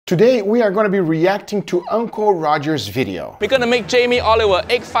Today we are going to be reacting to Uncle Roger's video. We're gonna make Jamie Oliver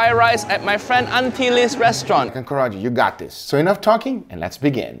egg fried rice at my friend Auntie Liz's restaurant. Uncle Roger, you got this. So enough talking and let's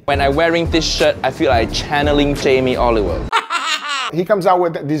begin. When I'm wearing this shirt, I feel like channeling Jamie Oliver. He comes out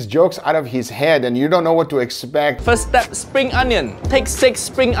with these jokes out of his head and you don't know what to expect. First step, spring onion. Take 6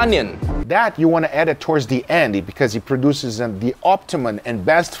 spring onion. That you want to add it towards the end because it produces the optimum and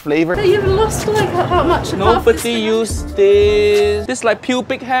best flavor. But you've lost like how much? Nobody use this. This like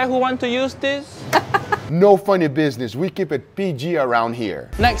pubic hair, who want to use this? No funny business. We keep it PG around here.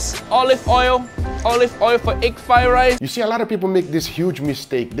 Next, olive oil. Olive oil for egg fried rice. You see, a lot of people make this huge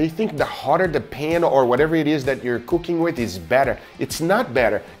mistake. They think the hotter the pan or whatever it is that you're cooking with is better. It's not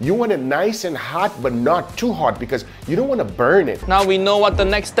better. You want it nice and hot, but not too hot because you don't want to burn it. Now we know what the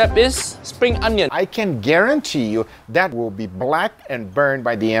next step is. Spring onion. I can guarantee you that will be black and burned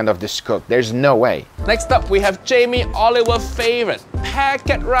by the end of this cook. There's no way. Next up, we have Jamie Oliver's favorite,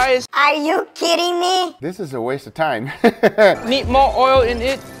 packet rice. Are you kidding me? This is a waste of time. Need more oil in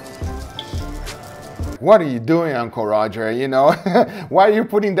it. What are you doing, Uncle Roger? You know, why are you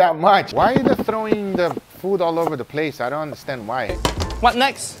putting that much? Why are you throwing the food all over the place? I don't understand why. What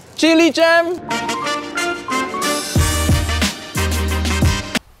next? Chili jam.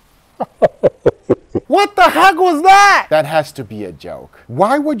 What the heck was that? That has to be a joke.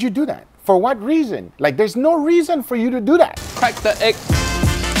 Why would you do that? For what reason? Like, there's no reason for you to do that. Crack the egg.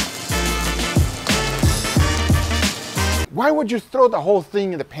 Why would you throw the whole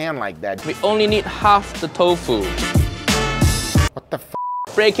thing in the pan like that? We only need half the tofu. What the f?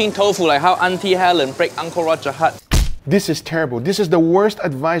 Breaking tofu, like how Auntie Helen break Uncle Roger heart. This is terrible. This is the worst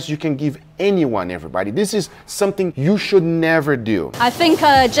advice you can give anyone, everybody. This is something you should never do. I think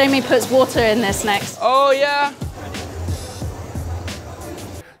Jamie puts water in this next. Oh yeah.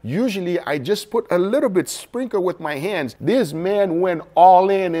 Usually I just put a little bit sprinkle with my hands. This man went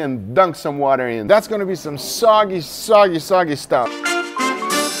all in and dunked some water in. That's gonna be some soggy stuff.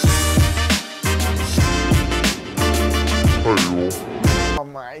 Oh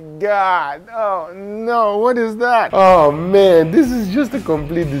my God, oh no, what is that? Oh man, this is just a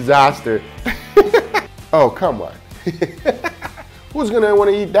complete disaster. Oh, come on. Who's gonna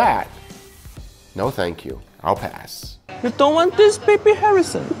wanna eat that? No, thank you, I'll pass. You don't want this, baby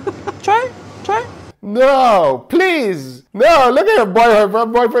Harrison? Try. No, please. No, look at your boyfriend. My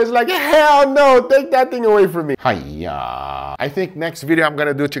boyfriend's like, hell no, take that thing away from me. Hiya. I think next video I'm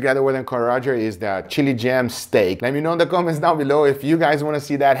gonna do together with Uncle Roger is the chili jam steak. Let me know in the comments down below if you guys wanna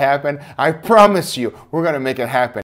see that happen. I promise you, we're gonna make it happen.